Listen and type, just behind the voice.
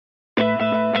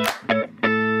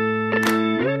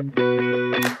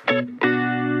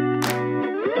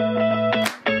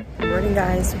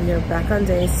guys, we are back on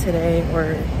days today,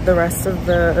 or the rest of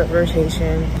the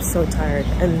rotation. I'm so tired,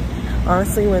 and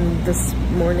honestly when this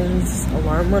morning's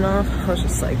alarm went off, I was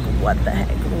just like, what the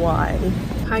heck, why?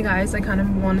 Hi guys, I kind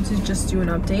of wanted to just do an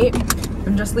update.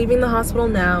 I'm just leaving the hospital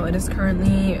now. It is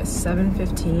currently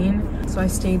 7:15, so I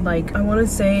stayed like, I want to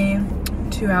say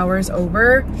 2 hours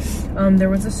over. There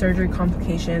was a surgery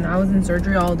complication. I was in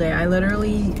surgery all day. I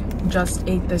literally just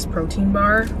ate this protein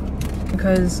bar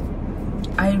because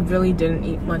I really didn't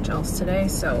eat much else today.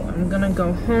 So I'm gonna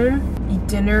go home, eat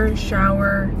dinner,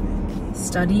 shower,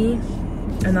 study,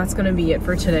 and that's gonna be it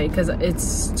for today because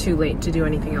it's too late to do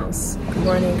anything else. Good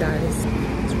morning guys.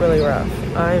 It's really rough.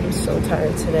 I'm so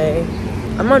tired today.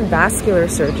 I'm on vascular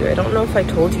surgery. I don't know if I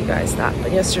told you guys that,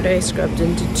 but yesterday I scrubbed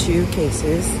into 2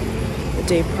 cases. The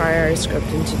day prior I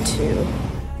scrubbed into 2.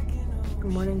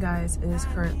 Good morning guys. It is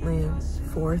currently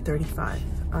 4:35.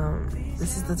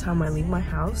 This is the time I leave my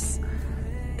house.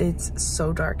 It's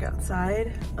so dark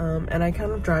outside, and I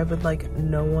kind of drive with like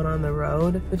no one on the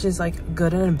road, which is like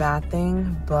good and a bad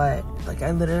thing, but like I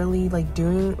literally like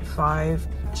doing 5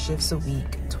 shifts a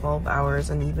week, 12 hours,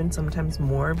 and even sometimes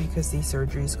more because these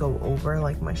surgeries go over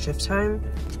like my shift time.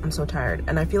 I'm so tired,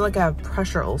 and I feel like I have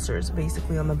pressure ulcers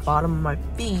basically on the bottom of my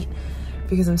feet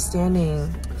because I'm standing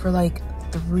for like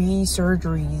 3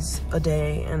 surgeries a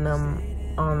day, and I'm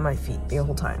on my feet the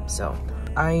whole time. So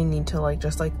I need to like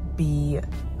just like be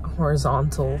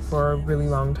horizontal for a really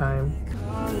long time.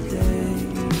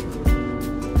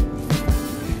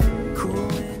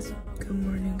 Good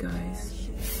morning guys.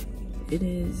 It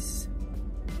is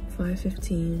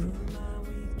 5:15.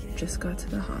 Just got to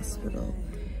the hospital,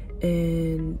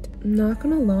 and I'm not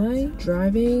gonna lie,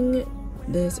 driving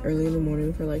this early in the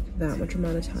morning for like that much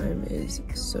amount of time is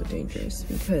so dangerous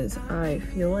because I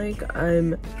feel like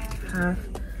I'm half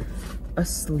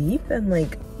asleep and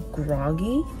like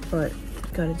groggy, but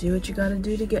gotta do what you gotta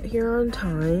do to get here on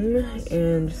time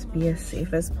and just be as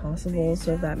safe as possible.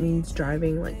 So if that means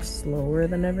driving like slower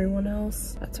than everyone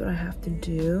else, that's what I have to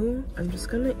do. I'm just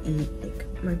gonna eat like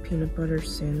my peanut butter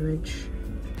sandwich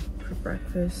for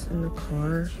breakfast in the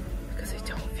car because I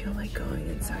don't feel like going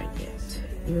inside yet,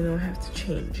 even though I have to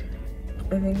change.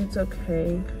 I think it's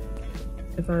okay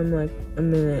if I'm like a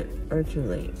minute or 2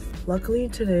 late. Luckily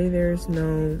today there's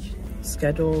no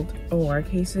scheduled OR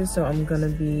cases, so I'm gonna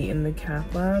be in the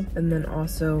cath lab and then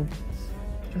also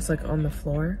just like on the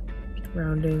floor,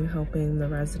 rounding, helping the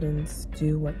residents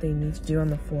do what they need to do on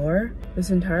the floor. This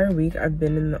entire week I've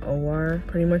been in the OR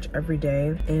pretty much every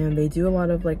day, and they do a lot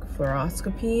of like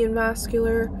fluoroscopy and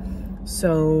vascular,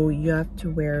 so you have to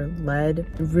wear lead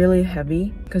really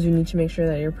heavy because you need to make sure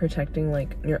that you're protecting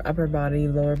like your upper body,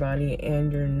 lower body,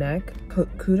 and your neck.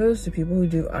 Kudos to people who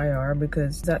do IR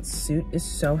because that suit is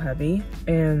so heavy,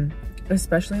 and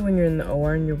especially when you're in the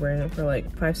OR and you're wearing it for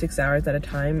like 5-6 hours at a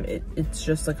time, it's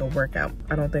just like a workout.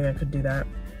 I don't think I could do that.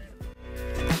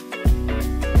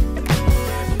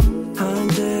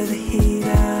 Under the heat,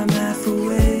 I'm half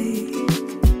awake.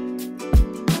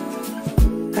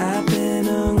 I've been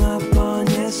hung up on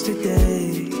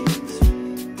yesterdays.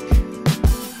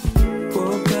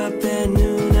 Woke up at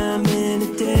noon, I'm in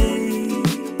a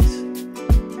daze.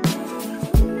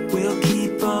 We'll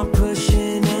keep on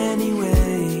pushing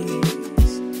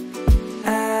anyways.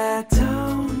 I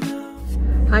don't know.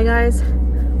 Hi guys,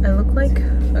 I look like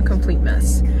a complete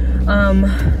mess.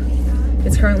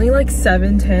 It's currently like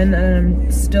 7:10 and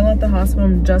I'm still at the hospital.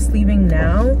 I'm just leaving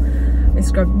now. I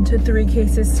scrubbed into 3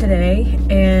 cases today,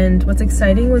 and what's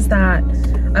exciting was that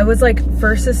I was like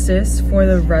first assist for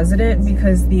the resident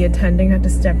because the attending had to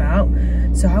step out.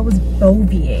 So I was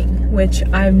bovieing, which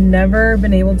I've never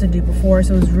been able to do before,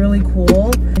 so it was really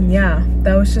cool. And yeah,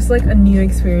 that was just like a new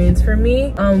experience for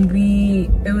me.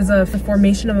 It was the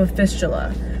formation of a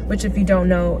fistula, which if you don't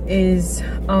know is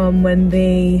when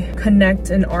they connect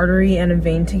an artery and a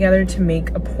vein together to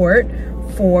make a port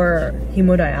for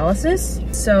hemodialysis.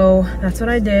 So that's what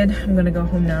I did. I'm gonna go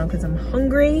home now because I'm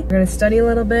hungry. I'm gonna study a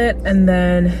little bit and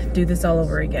then do this all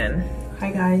over again.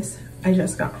 Hi guys, I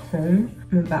just got home.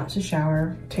 I'm about to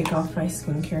shower, take off my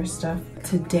skincare stuff.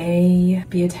 Today,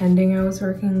 the attending I was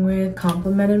working with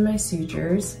complimented my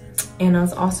sutures, and I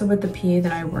was also with the PA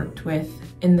that I worked with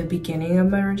in the beginning of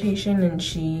my rotation, and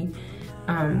she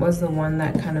was the one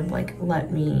that kind of like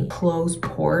let me close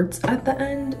ports at the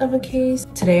end of a case.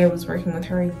 Today I was working with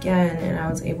her again, and I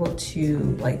was able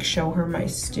to like show her my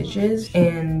stitches,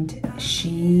 and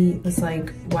she was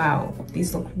like, wow,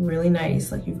 these look really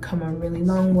nice, like you've come a really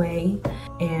long way.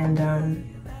 And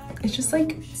it's just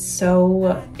like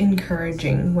so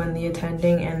encouraging when the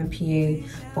attending and the PA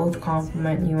both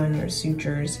compliment you on your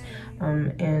sutures.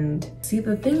 And see,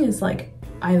 the thing is, like,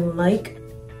 I like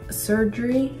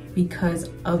surgery because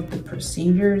of the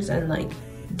procedures and like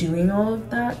doing all of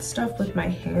that stuff with my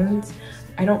hands.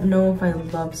 I don't know if I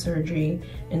love surgery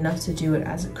enough to do it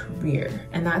as a career.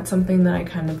 And that's something that I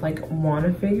kind of like want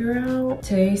to figure out.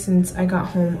 Today, since I got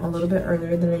home a little bit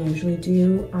earlier than I usually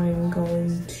do, I'm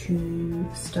going to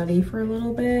study for a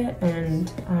little bit.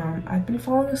 And I've been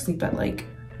falling asleep at like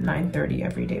 9:30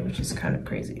 every day, which is kind of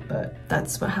crazy, but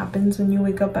that's what happens when you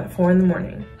wake up at 4 in the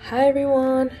morning. Hi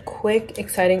everyone, quick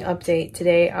exciting update.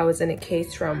 Today I was in a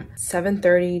case from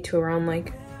 7:30 to around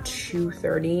like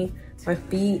 2:30. My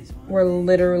feet were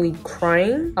literally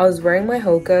crying. I was wearing my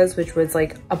Hokas, which was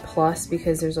like a plus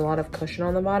because there's a lot of cushion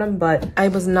on the bottom, but I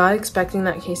was not expecting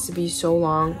that case to be so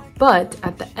long. But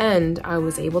at the end, I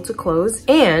was able to close,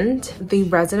 and the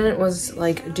resident was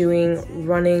like doing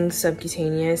running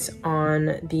subcutaneous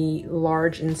on the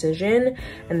large incision,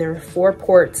 and there were 4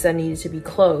 ports that needed to be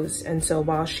closed. And so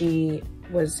while she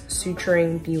was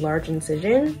suturing the large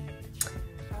incision,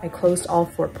 I closed all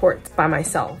 4 ports by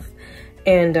myself.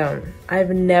 And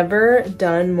I've never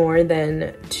done more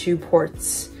than 2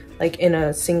 ports like in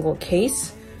a single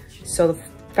case. So the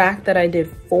fact that I did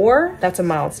 4, that's a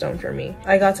milestone for me.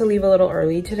 I got to leave a little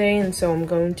early today, and so I'm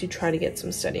going to try to get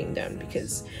some studying done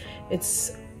because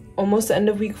it's almost the end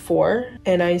of week 4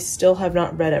 and I still have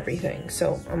not read everything.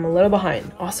 So I'm a little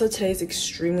behind. Also, today's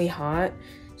extremely hot.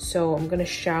 So I'm gonna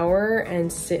shower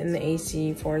and sit in the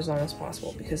AC for as long as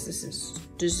possible because this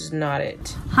is not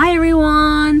it. Hi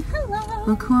everyone! Hello!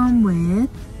 Look who I'm with.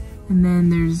 And then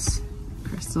there's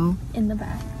Crystal. In the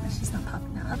back, but she's not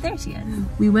popping out. Oh, there she is.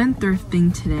 We went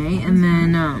thrifting today, and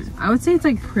then I would say it's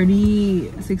like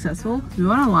pretty successful. We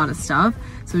bought a lot of stuff,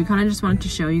 so we kind of just wanted to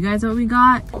show you guys what we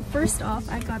got. Well, first off,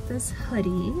 I got this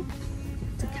hoodie.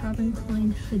 It's a Calvin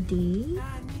Klein hoodie.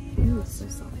 Ooh, it's so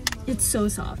soft. It's so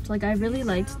soft. Like, I really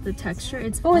liked the texture.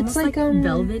 It's almost like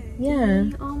velvet, yeah,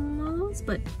 almost.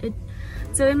 But it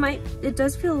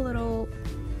does feel a little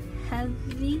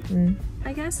heavy,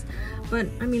 I guess. But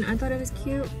I mean, I thought it was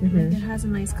cute. Like, it has a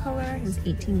nice color. It was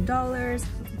 $18.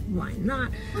 Why not?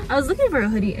 I was looking for a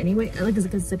hoodie anyway, like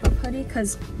a zip-up hoodie,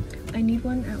 because I need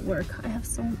one at work. I have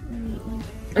so many.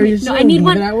 I need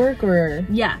one at work, or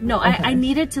yeah, no, okay. I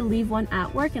needed to leave one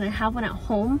at work, and I have one at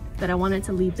home that I wanted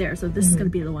to leave there. So this is gonna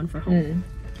be the one for home.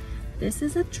 This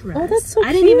is a dress. Oh, that's so cute.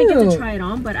 I didn't even get to try it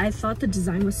on, but I thought the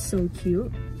design was so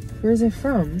cute. Where's it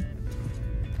from?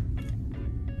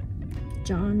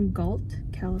 John Galt,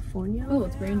 California. Oh,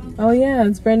 it's Brandy. Oh yeah,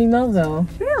 it's Brandy Melville.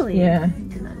 Really? Yeah. I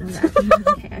did not know that.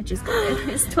 Okay, I just got it.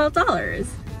 It's $12.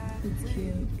 It's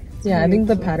cute. Yeah, I think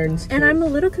the pattern's cute. And I'm a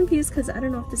little confused because I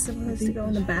don't know if this is supposed to go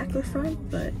in the back or front,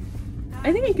 but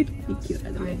I think it could be cute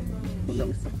either way. Who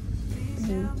knows?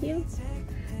 Thank you.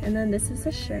 And then this is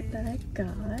a shirt that I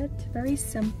got. Very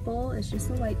simple. It's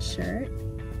just a white shirt,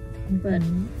 but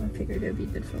I figured it would be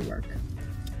good for work.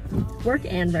 Work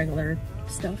and regular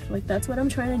stuff. Like, that's what I'm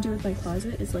trying to do with my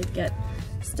closet, is like get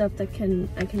stuff that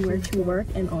I can wear to work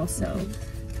and also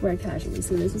wear casually.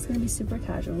 So this is gonna be super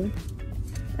casual.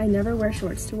 I never wear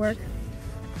shorts to work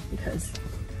because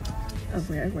of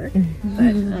where I work,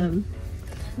 but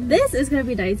this is gonna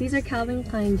be nice. These are Calvin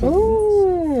Klein jeans.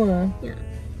 Oh, yeah.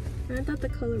 And I thought the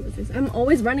color was this. I'm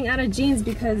always running out of jeans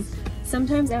because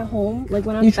sometimes at home, like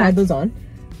when I'm tried those on?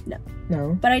 No.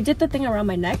 No. But I did the thing around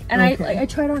my neck, and I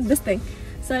tried on this thing.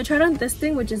 So I tried on this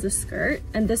thing, which is a skirt,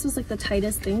 and this was like the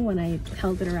tightest thing when I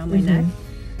held it around my neck.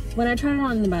 When I tried it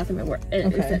on in the bathroom,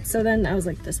 it fit. So then I was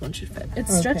like, this one should fit.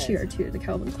 It's stretchier too, the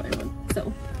Calvin Klein one.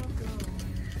 So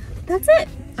that's it.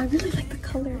 I really like the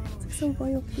color. It's so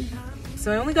royal pink.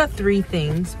 So I only got 3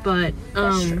 things, but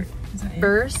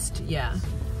first, yeah,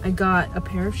 I got a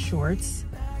pair of shorts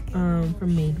from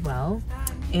Madewell,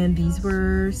 and these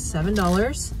were $7.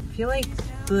 I feel like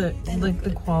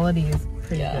the quality is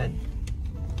pretty good.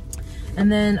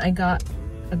 And then I got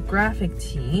a graphic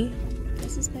tee.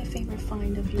 This is my favorite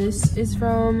find of yours. This is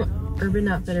from Urban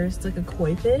Outfitters. It's like a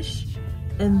koi fish.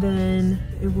 And then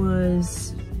it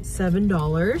was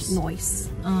 $7. Nice.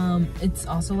 It's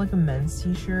also like a men's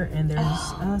t-shirt, and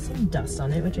there's some dust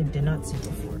on it, which I did not see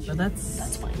before. But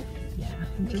that's fine. Yeah,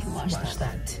 we can wash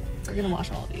that. We're gonna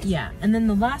wash all of these. Yeah, and then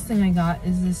the last thing I got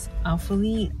is this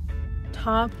Alphalete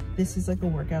top. This is like a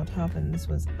workout top, and this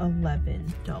was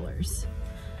 $11.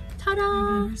 Ta-da!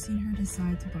 I've never seen her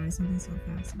decide to buy something so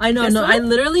fast. I know, I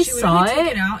literally saw it. Took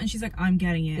it out and she's like, I'm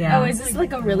getting it. Yeah. Oh, is this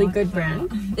like a really good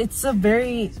brand? It's a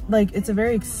very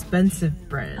expensive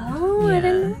brand. Oh, yeah. I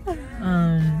didn't know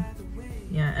that.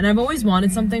 Yeah, and I've always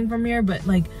wanted something from here, but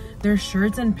like their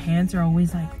shirts and pants are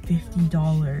always like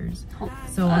 $50.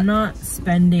 So I'm not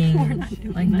spending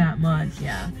like that much.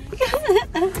 Yeah.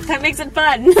 That makes it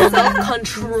fun.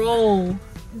 Self-control.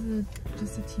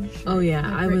 Just a t-shirt. Oh yeah,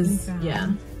 like I was,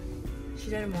 yeah. She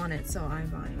didn't want it, so I'm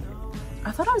buying it.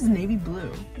 I thought it was navy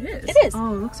blue. It is. It is.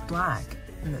 Oh, it looks black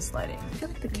in this lighting. I feel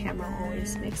like the camera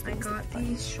always makes I things got look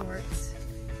these shorts.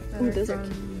 Ooh, They're those are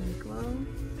from Uniqlo.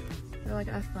 They're like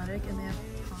athletic and they have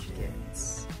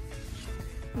pockets.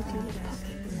 fun.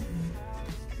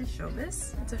 Can I show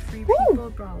this? It's a Free Woo!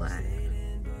 People bralette.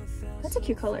 That's a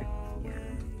cute color. Yeah.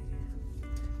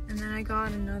 And then I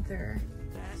got another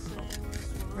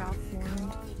Ralph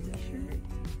Lauren t-shirt.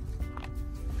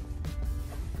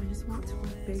 I just want to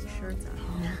wear big shirts at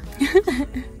home.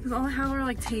 Because all I have are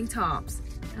like tank tops.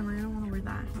 And I don't want to wear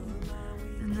that at home.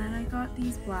 And then I got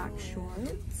these black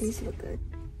shorts These look good.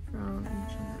 from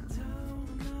H&M.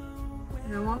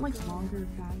 And I want like longer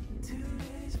baggy.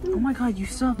 Oh my god, you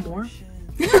still have more?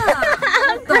 Yeah!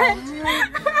 What the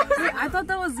heck? Wait, I thought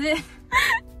that was it.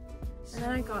 And then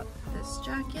I got this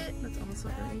jacket that's also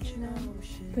from H&M.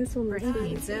 This one looks Brittany good.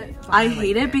 hates it. but I like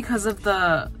hate it because of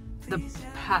the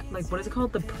like, what is it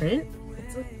called? The print?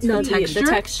 it's like No, texture? the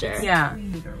texture. Yeah.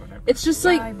 tweed or whatever. It's just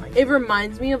Yeah, like, I like it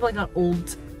reminds me of like an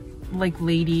old like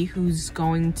lady who's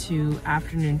going to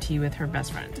afternoon tea with her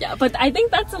best friend. Yeah, but I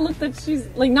think that's a look that she's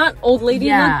like not old lady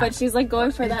Yeah. look, but she's like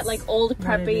going for that like old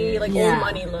preppy, like Yeah. old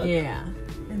money look. Yeah.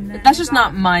 And then That's I just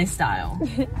got not my style.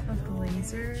 a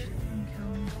blazer from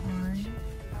Calvin Klein.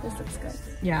 This looks good.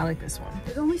 Yeah, I like this one.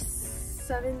 It's only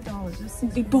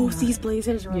 $7. It's Both these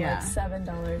blazers were Yeah. like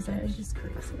 $7 It's ish. just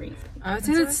crazy. I would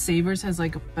say that Savers has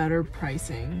like better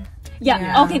pricing. Yeah.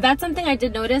 Yeah. Okay, that's something I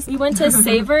did notice. We went to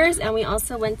Savers and we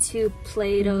also went to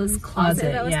Plato's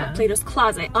Closet. That was yeah. called Plato's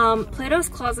Closet. Plato's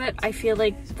Closet, I feel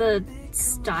like the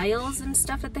styles and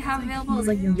stuff that they have available is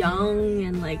like young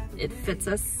and like it fits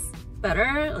us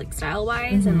better, like style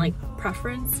wise and like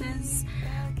preferences.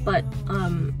 But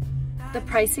the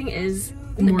pricing is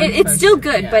it's still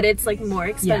good, yeah. but it's like more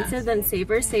expensive than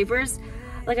Savers. Savers,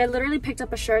 like I literally picked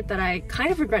up a shirt that I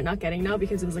kind of regret not getting now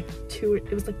because it was like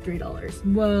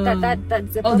 $3. Whoa. That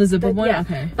zip up. Oh, the zip up one? Yeah.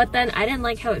 Okay. But then I didn't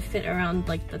like how it fit around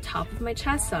like the top of my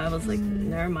chest, so I was like,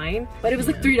 never mind. But it was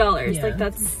like $3. Yeah. Like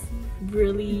that's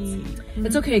really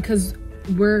It's okay because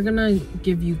we're gonna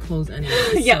give you clothes anyway.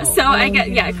 yeah. So I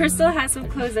get Crystal has some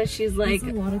clothes that she's like,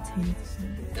 There's a lot of tanks.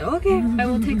 okay, I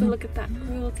will take a look at that.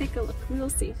 We will take a look. We will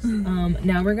see.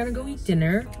 Now we're gonna go eat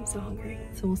dinner. I'm so hungry.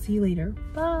 So we'll see you later.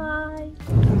 Bye.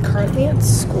 I'm currently at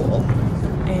school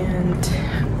and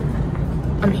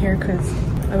I'm here because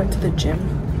I went to the gym,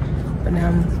 but now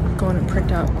I'm going to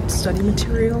print out study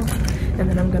material and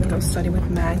then I'm gonna go study with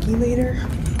Maggie later.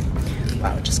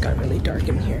 Wow, it just got really dark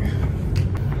in here.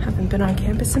 Haven't been on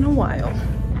campus in a while.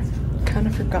 Kind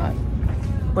of forgot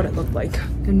what it looked like.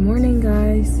 Good morning,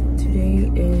 guys.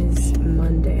 Today is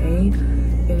Monday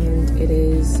and it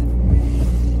is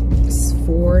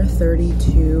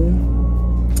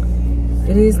 4:32.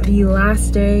 It is the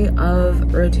last day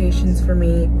of rotations for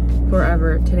me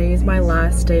forever. Today is my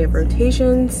last day of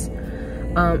rotations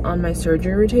on my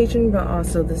surgery rotation, but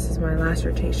also this is my last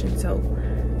rotation, so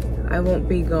I won't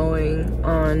be going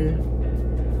on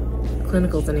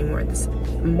clinicals anymore. This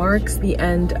marks the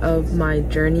end of my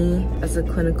journey as a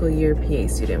clinical year PA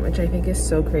student, which I think is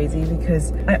so crazy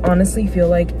because I honestly feel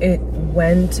like it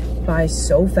went by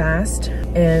so fast,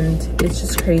 and it's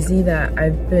just crazy that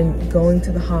I've been going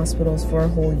to the hospitals for a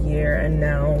whole year and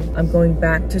now I'm going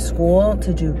back to school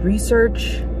to do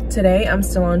research. Today I'm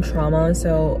still on trauma,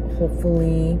 so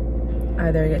hopefully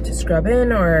either I get to scrub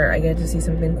in or I get to see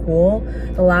something cool.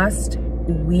 The last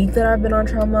week that I've been on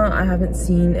trauma, I haven't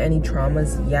seen any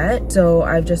traumas yet, so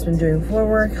I've just been doing floor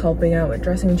work, helping out with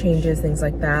dressing changes, things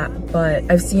like that. But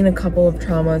I've seen a couple of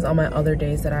traumas on my other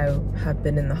days that I have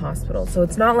been in the hospital, so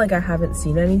it's not like I haven't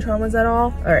seen any traumas at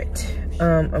all. All right,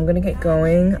 I'm gonna get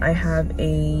going. I have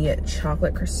a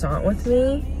chocolate croissant with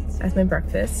me as my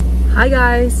breakfast. Hi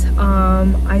guys,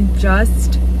 I'm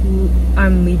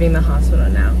leaving the hospital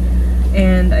now.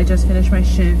 And I just finished my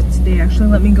shift. They actually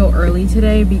let me go early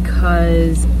today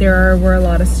because there were a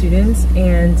lot of students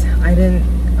and I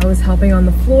was helping on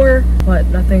the floor, but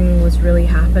nothing was really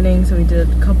happening. So we did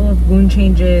a couple of wound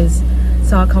changes,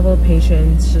 saw a couple of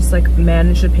patients, just like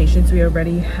managed the patients we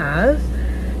already have.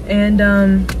 And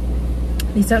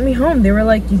they sent me home. They were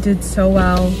like, you did so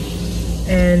well.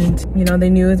 And you know, they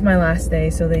knew it was my last day,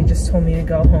 so they just told me to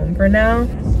go home for now.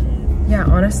 Yeah,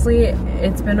 honestly,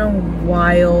 it's been a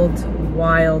wild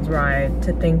ride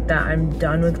to think that I'm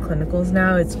done with clinicals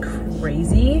now. It's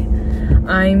crazy.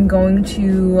 I'm going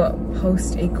to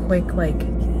post a quick like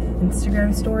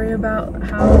Instagram story about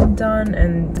how I'm done,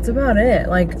 and that's about it.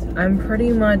 Like, I'm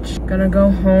pretty much gonna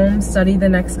go home, study the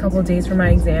next couple of days for my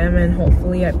exam, and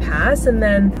hopefully I pass, and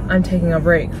then I'm taking a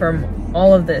break from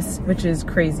all of this, which is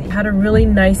crazy. I had a really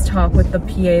nice talk with the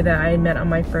PA that I met on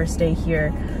my first day here,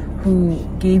 who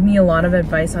gave me a lot of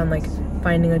advice on like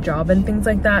finding a job and things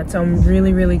like that. So I'm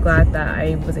really glad that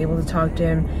I was able to talk to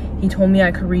him. He told me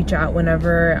I could reach out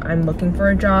whenever I'm looking for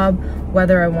a job,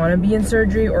 whether I want to be in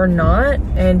surgery or not,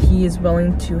 and he is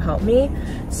willing to help me.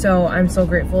 So I'm so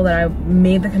grateful that I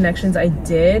made the connections I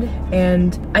did,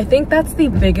 and I think that's the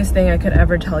biggest thing I could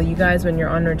ever tell you guys when you're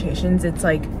on rotations. It's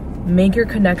like, make your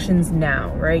connections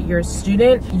now, right? You're a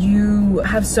student, you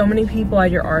have so many people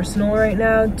at your arsenal right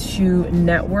now to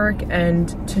network and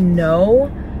to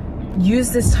know.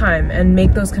 Use this time and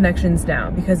make those connections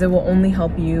now, because it will only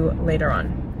help you later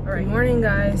on. All right, good morning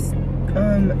guys.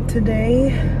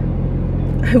 Today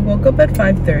I woke up at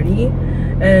 5:30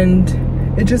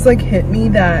 and it just like hit me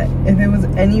that if it was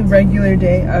any regular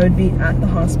day I would be at the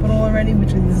hospital already,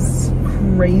 which is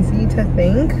crazy to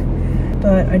think.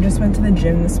 But I just went to the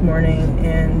gym this morning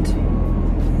and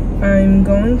I'm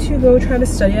going to go try to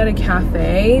study at a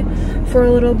cafe for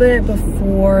a little bit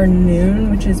before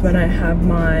noon, which is when I have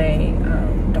my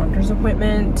doctor's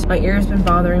appointment. My ear's been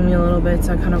bothering me a little bit,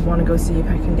 so I kind of want to go see if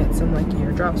I can get some like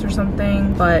ear drops or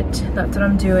something. But that's what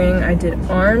I'm doing. I did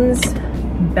arms,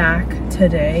 back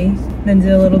today, then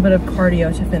did a little bit of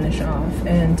cardio to finish off.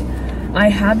 And I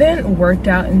haven't worked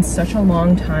out in such a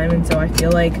long time, and so I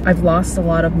feel like I've lost a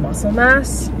lot of muscle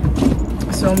mass.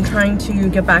 So I'm trying to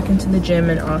get back into the gym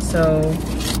and also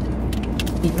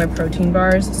eat my protein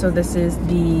bars. So this is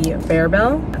the Bear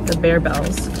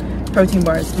Bells protein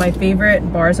bars, my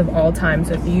favorite bars of all time.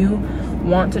 So if you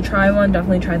want to try one,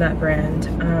 definitely try that brand.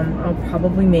 I'll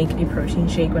probably make a protein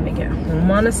shake when I get home,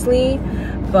 honestly,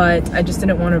 but I just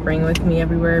didn't want to bring it with me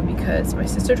everywhere because my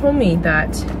sister told me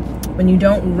that when you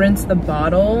don't rinse the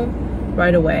bottle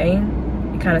right away,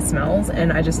 it kind of smells,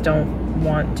 and I just don't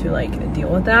want to like deal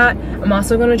with that. I'm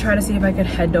also going to try to see if I could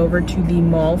head over to the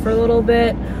mall for a little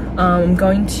bit. I'm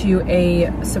going to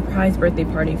a surprise birthday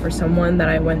party for someone that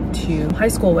I went to high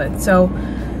school with, so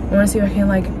I want to see if I can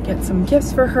like get some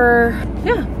gifts for her.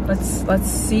 Yeah, let's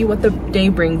see what the day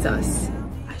brings us.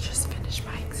 I just finished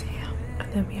my exam,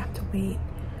 and then we have to wait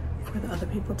for the other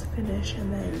people to finish,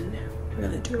 and then we're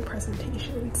gonna do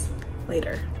presentations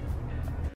later.